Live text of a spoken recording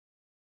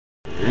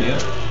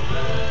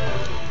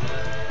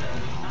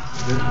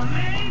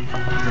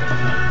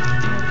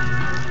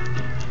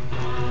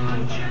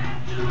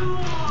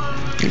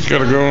He's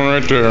got a good one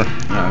right there.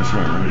 That's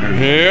right there.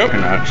 Yep.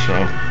 That,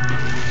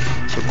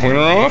 so clean her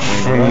off.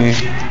 And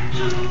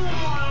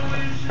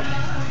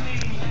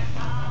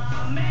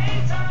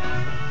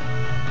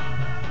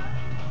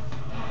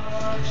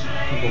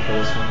Go for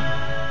this one.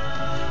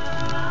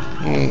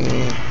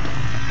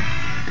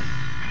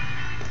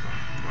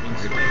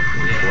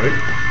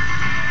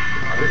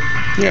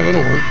 Yeah,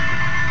 that'll work.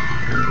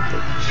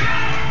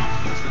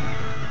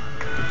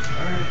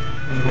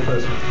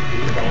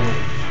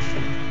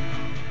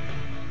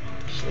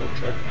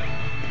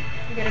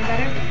 You getting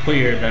better? Put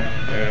your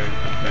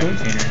vacuum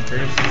cleaner in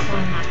first.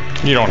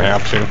 You don't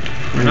have to.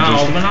 Not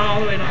all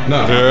the way down.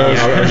 No.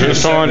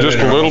 Just on just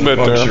a little bit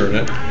there.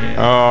 Yeah.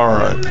 All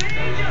right.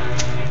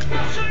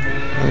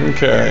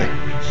 Okay.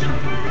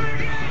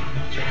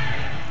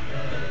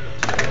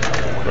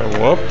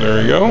 Double up.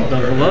 There you go.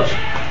 Double up.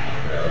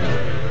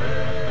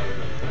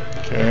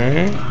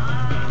 Okay.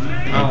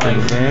 I like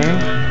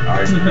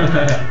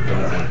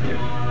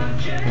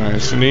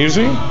Nice and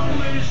easy.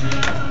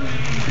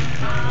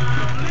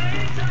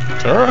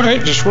 It's all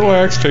right. Just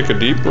relax. Take a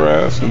deep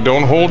breath, and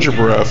don't hold your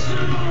breath.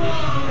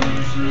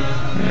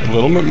 A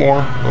little bit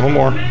more. A little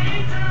more.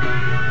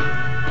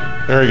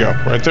 There you go.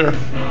 Right there.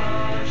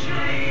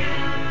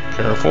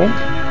 Careful.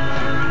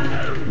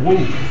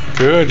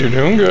 Good. You're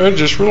doing good.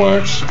 Just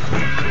relax.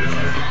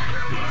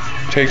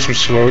 Take some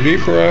slow,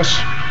 deep breaths.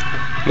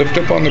 Lift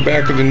up on the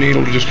back of the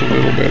needle just a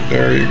little bit.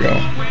 There you go.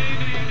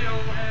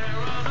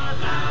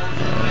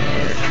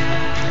 Alright.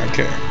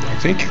 Okay. I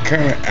think you're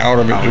kind of out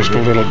of it just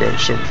a little bit.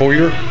 So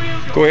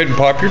go ahead and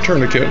pop your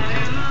tourniquet.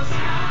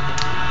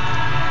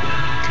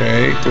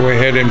 Okay. Go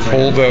ahead and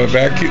pull the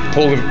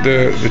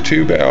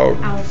tube out.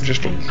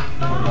 Just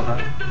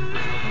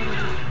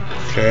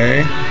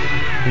okay.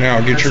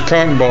 Now get your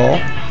cotton ball.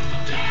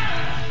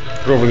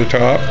 Go over the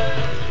top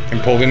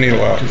and pull the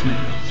needle out.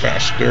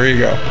 Fast. There you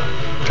go.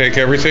 Take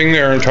everything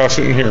there and toss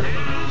it in here.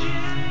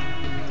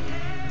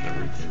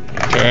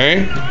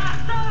 Okay.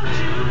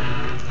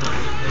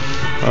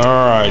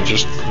 All right.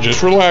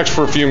 Just relax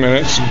for a few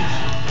minutes.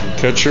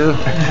 Catch your.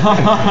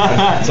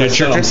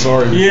 I'm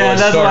sorry. Yeah,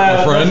 that's why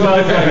I was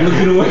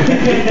looking away.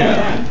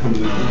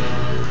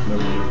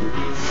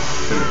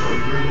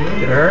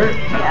 Did it hurt?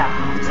 Yeah.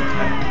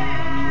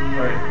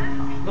 Alright.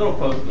 Little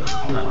close,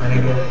 but not.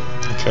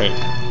 Okay.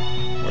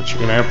 What you're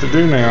gonna have to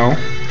do now.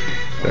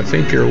 I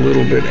think you're a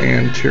little bit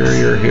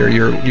anterior here.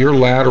 You're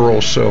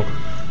lateral, so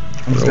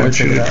I want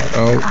you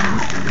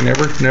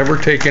to never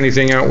take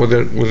anything out with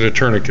a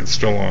tourniquet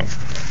still on.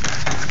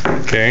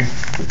 Okay,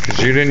 because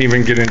you didn't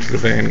even get into the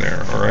vein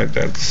there. All right,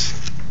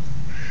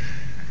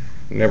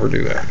 never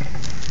do that.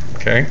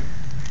 Okay.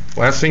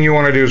 Last thing you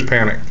want to do is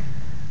panic.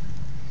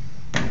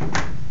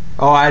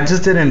 Oh, I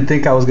just didn't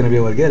think I was going to be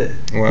able to get it,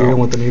 Well, even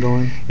with the needle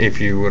in.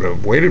 If you would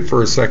have waited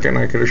for a second,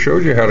 I could have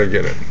showed you how to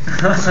get it.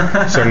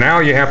 So now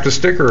you have to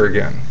stick her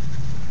again.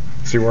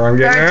 See where I'm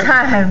getting Third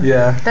at? time.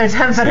 Yeah. Third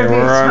time better be a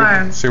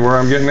charm. See where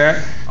I'm getting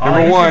at?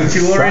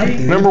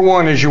 Already? Number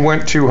one is you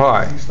went too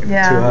high.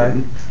 Yeah. Too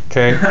high.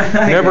 Okay.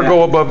 Never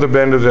go above the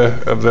bend of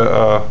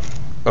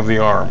the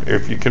arm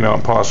if you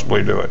cannot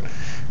possibly do it.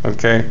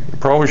 Okay. You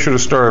probably should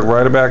have started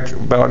right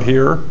about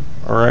here.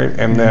 All right,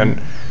 and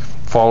then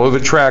follow the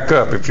track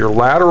up. If you're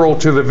lateral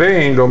to the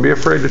vein, don't be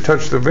afraid to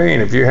touch the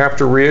vein. If you have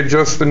to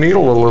readjust the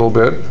needle a little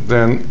bit,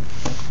 then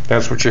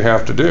that's what you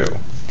have to do.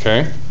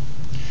 Okay.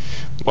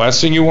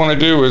 Last thing you want to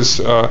do is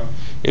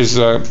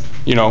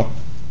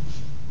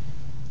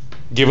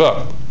give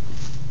up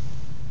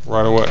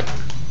right away.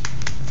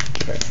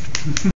 Okay.